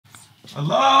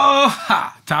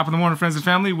Aloha! Top of the morning, friends and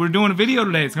family. We're doing a video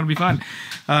today. It's going to be fun.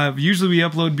 Usually we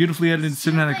upload beautifully edited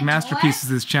cinematic masterpieces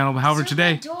to this channel. But however,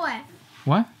 today...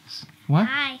 What? What?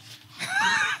 Hi.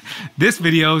 This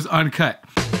video is uncut.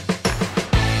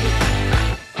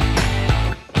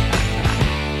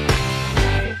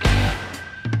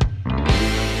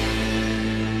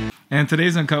 And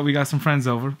today's uncut, we got some friends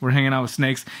over. We're hanging out with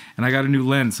snakes, and I got a new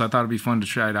lens, so I thought it'd be fun to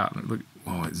try it out. Look,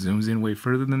 oh, it zooms in way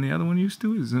further than the other one used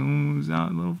to. It zooms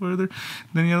out a little further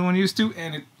than the other one used to,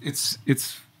 and it's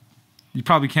you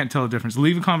probably can't tell the difference.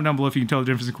 Leave a comment down below if you can tell the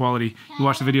difference in quality. You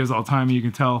watch the videos all the time, and you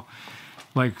can tell,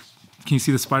 like, can you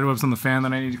see the spider webs on the fan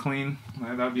that I need to clean?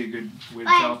 That would be a good way to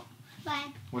tell.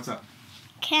 What's up?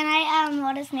 Can I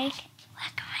hold a snake?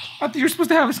 I thought you were supposed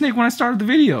to have a snake when I started the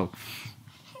video.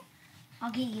 I'll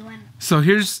get you one. So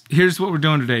here's what we're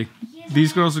doing today.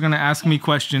 These girls are going to ask me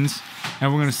questions,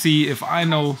 and we're going to see if I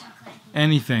know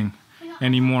anything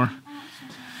anymore.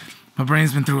 My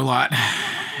brain's been through a lot.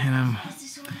 And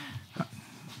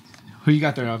who you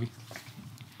got there, Avi?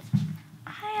 I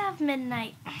have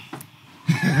midnight.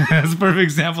 That's a perfect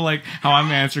example, like how I'm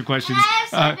going to answer questions.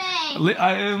 I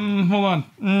have hold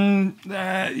on.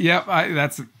 Yep,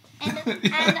 that's it.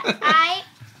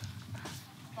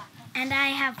 And I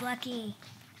have Lucky.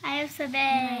 I have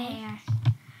Sabe.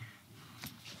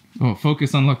 Oh,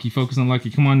 focus on Lucky. Focus on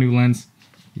Lucky. Come on, new lens.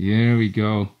 There we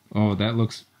go. Oh, that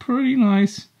looks pretty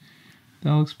nice.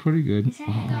 That looks pretty good. Is that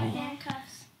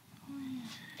handcuffs?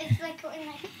 It's like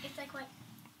what?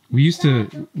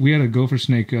 We had a gopher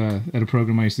snake at a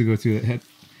program I used to go to that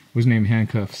was named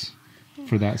Handcuffs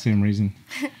for that same reason.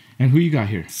 And who you got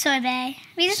here? Sorbet.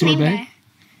 We just Sorbet? named her.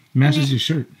 Matches your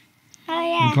shirt. Oh,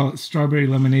 yeah. We call it strawberry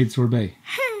lemonade sorbet.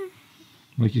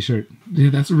 Like your shirt. Yeah,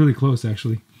 that's really close,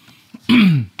 actually.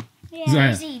 Yeah.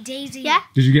 Daisy. Yeah?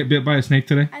 Did you get bit by a snake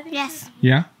today? Yes.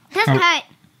 Yeah? Doesn't hurt.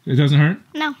 It doesn't hurt?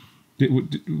 No.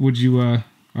 Would you,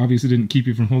 obviously didn't keep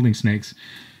you from holding snakes.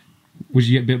 Would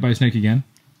you get bit by a snake again?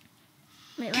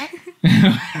 Wait, what?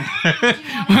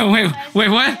 wait,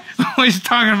 what? What are you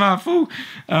talking about, fool?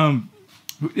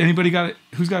 Anybody got it?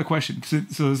 Who's got a question? So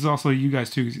this is also you guys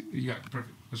too. You got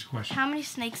perfect. What's your question? How many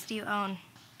snakes do you own?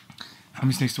 How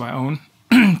many snakes do I own?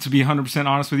 To be 100%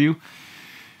 honest with you,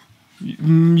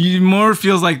 more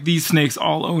feels like these snakes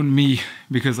all own me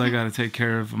because I got to take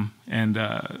care of them, and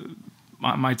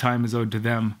my time is owed to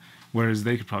them, whereas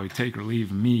they could probably take or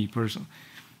leave me personally.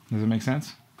 Does it make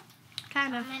sense?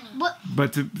 Kind of.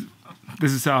 But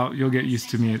this is how you'll get used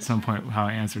to me at some point, how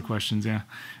I answer questions. Yeah,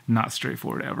 not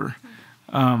straightforward ever.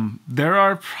 There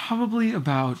are probably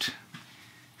about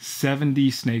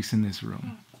 70 snakes in this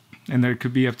room, and there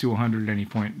could be up to 100 at any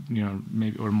point, you know,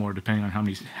 maybe or more depending on how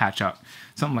many hatch out,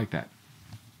 something like that.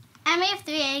 I may have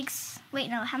 3 eggs. Wait,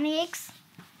 no, how many eggs?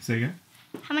 Say again?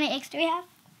 How many eggs do we have?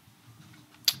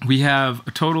 We have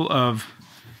a total of,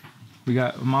 we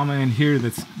got a mama in here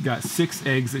that's got 6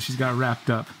 eggs that she's got wrapped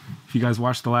up. If you guys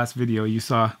watched the last video, you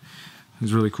saw it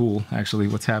was really cool actually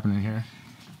what's happening here.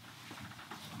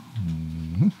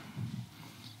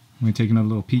 Let me take another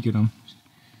little peek at them.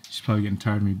 She's probably getting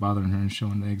tired of me bothering her and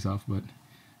showing the eggs off, but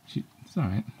it's all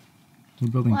right. We're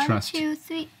building trust. 1, 2,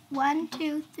 3. 1,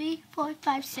 2, 3, 4,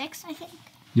 5, 6. I think.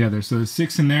 Yeah, there's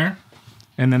 6 in there,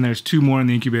 and then there's 2 more in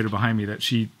the incubator behind me that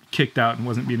she kicked out and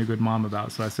wasn't being a good mom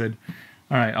about. So I said,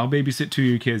 "All right, I'll babysit 2 of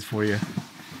your kids for you,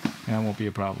 and that won't be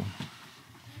a problem."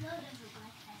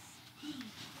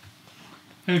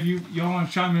 Hey, if you all want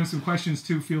to chime in with some questions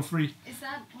too, feel free. Is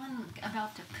that one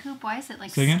about the poop? Why is it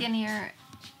like Say again? skinnier?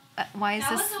 Why is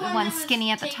this one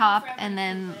skinny at the top and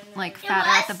then like fatter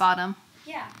at the bottom?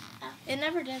 Yeah. It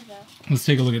never did though. Let's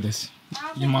take a look at this.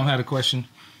 Your mom had a question.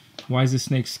 Why is this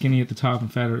snake skinny at the top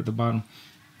and fatter at the bottom?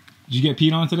 Did you get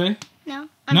peed on today? No.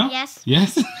 No? Yes.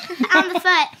 Yes? On the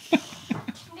foot.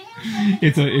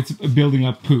 It's a building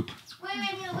up poop. Wait,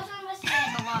 which one was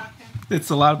that? A lot of poop. It's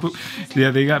a lot of poop. Yeah,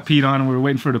 they got peed on and we were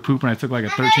waiting for her to poop, and I took like a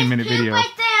 13-minute video.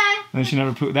 Right there. And she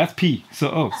never pooped. That's pee.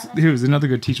 So, here's another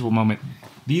good teachable moment.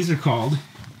 These are called...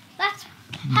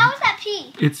 How is that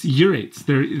pee? It's urates.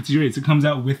 It's urates. It comes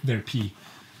out with their pee.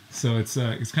 So it's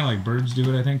kind of like birds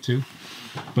do it, I think, too.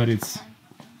 But it's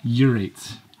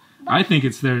urates. I think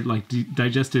it's their, like,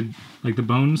 digested, like the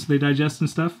bones they digest and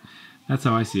stuff. That's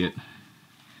how I see it.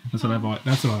 That's what I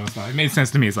always thought. It made sense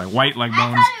to me. It's like white, like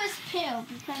bones. I thought it was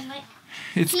poo because, like...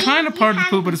 It's kind of part of the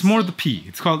poo, but it's more the pee.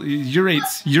 It's called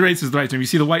urates. Urates is the right term. You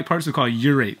see the white parts are called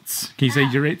urates. Can you say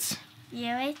urates?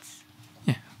 Urates?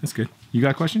 Yeah, that's good. You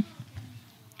got a question?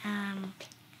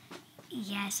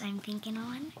 Yes, I'm thinking of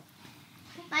one.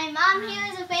 My mom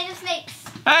here is afraid of snakes.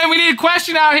 Hey, we need a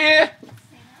question out here.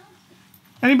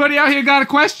 Anybody out here got a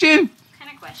question? What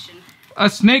kind of question? A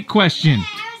snake question.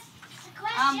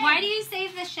 Why do you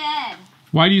save the shed?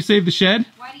 Why do you save the shed?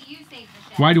 Why do you save the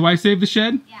shed? Why do I save the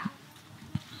shed? Yeah.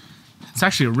 It's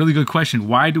actually a really good question.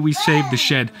 Why do we save the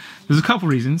shed? There's a couple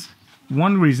reasons.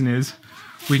 One reason is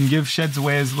we can give sheds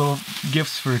away as little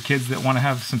gifts for kids that want to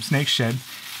have some snake shed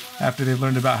after they've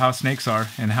learned about how snakes are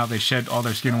and how they shed all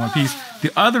their skin in one piece.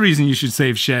 The other reason you should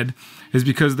save shed is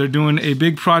because they're doing a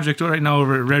big project right now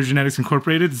over at Rare Genetics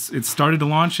Incorporated. It's started to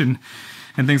launch and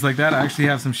things like that. I actually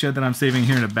have some shed that I'm saving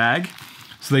here in a bag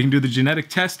so they can do the genetic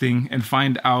testing and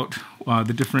find out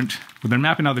the different, well, they're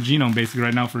mapping out the genome basically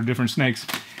right now for different snakes.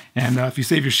 And if you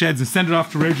save your sheds and send it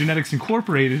off to Rare Genetics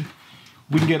Incorporated,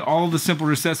 we can get all of the simple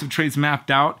recessive traits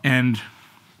mapped out and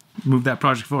move that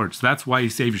project forward. So that's why you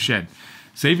save your shed.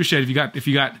 Save your shed. If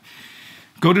you got,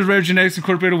 go to the Rare Genetics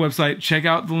Incorporated website, check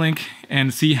out the link,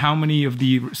 and see how many of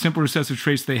the simple recessive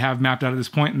traits they have mapped out at this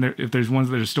point. And if there's ones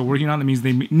that are still working on, that means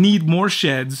they need more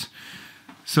sheds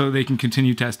so they can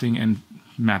continue testing and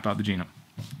map out the genome.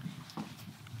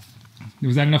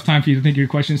 Was that enough time for you to think of your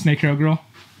question, Snake Hair Girl?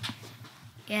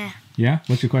 Yeah. Yeah?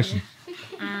 What's your question?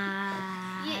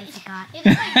 I forgot.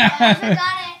 I forgot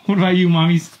it. What about you,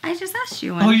 mommies? I just asked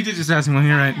you one. Oh, you did just ask me one.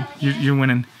 You're right. You're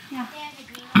winning. Yeah.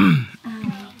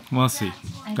 Well, let's see.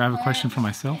 Do I have a question for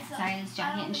myself? Size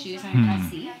jacket and shoes on your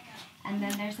seat. And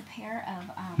then there's a pair of...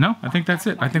 No, I think that's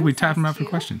it. I think we tapped them out for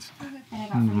questions.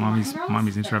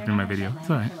 Mommy's interrupting my video. It's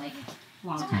alright.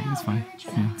 It's fine.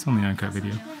 Yeah, it's only an uncut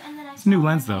video. It's a new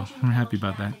lens, though. I'm happy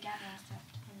about that.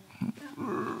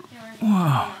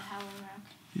 Whoa.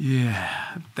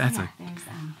 Yeah, that's a...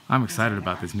 I'm excited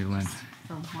about this new lens.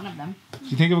 For one of them.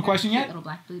 Did you think of a question yet? Little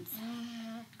black boots.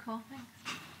 Cool, thanks.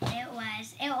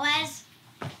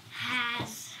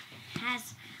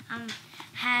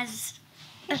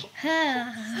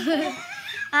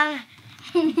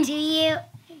 Do you...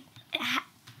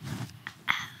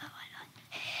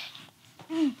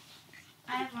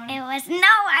 It was... No,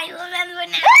 I remember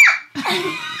now.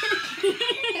 Will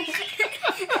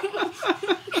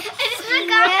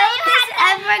this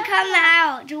ever come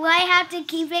out? Do I have to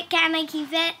keep it? Can I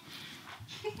keep it?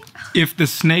 If the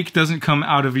snake doesn't come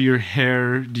out of your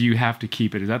hair, do you have to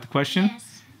keep it? Is that the question?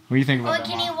 Yes. What do you think about that?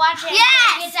 Can you watch it until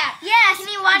it gets out? Yes. Can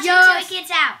you watch it until it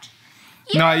gets out?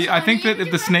 No, I think that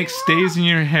if the snake stays in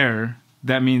your hair,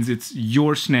 that means it's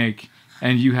your snake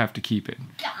and you have to keep it.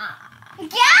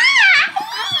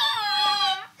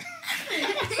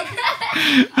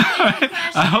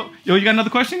 I hope. Oh, you got another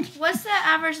question? What's the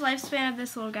average lifespan of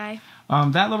this little guy?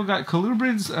 That little guy,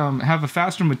 colubrids have a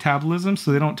faster metabolism,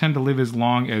 so they don't tend to live as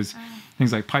long as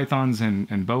things like pythons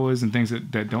and boas and things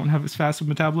that don't have as fast of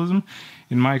metabolism.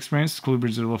 In my experience,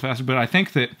 colubrids are a little faster, but I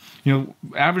think that, you know,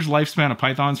 average lifespan of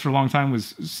pythons for a long time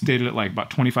was stated at like about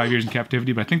 25 years in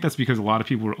captivity, but I think that's because a lot of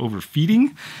people were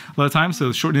overfeeding a lot of times,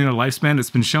 so shortening their lifespan, it's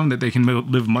been shown that they can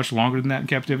live much longer than that in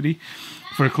captivity.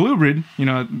 For a colubrid, you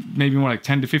know, maybe more like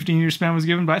 10 to 15 year span was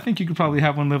given, but I think you could probably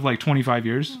have one live like 25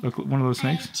 years, one of those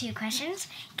snakes. I have 2 questions.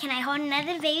 Can I hold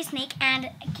another baby snake, and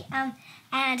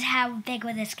how big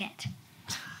will this get?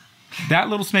 That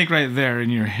little snake right there in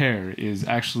your hair is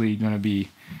actually going to be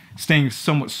staying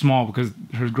somewhat small because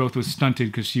her growth was stunted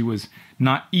because she was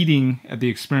not eating at the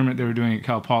experiment they were doing at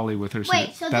Cal Poly with her.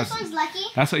 Wait, so this one's lucky?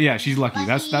 That's yeah, she's lucky.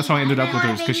 That's how I ended up with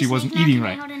her, because she wasn't eating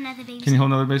right. Can you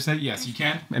hold another baby snake? Yes, you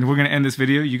can. And we're going to end this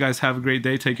video. You guys have a great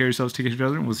day. Take care of yourselves. Take care of each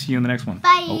other. And we'll see you in the next one.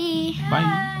 Bye. Oh,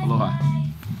 bye. Aloha.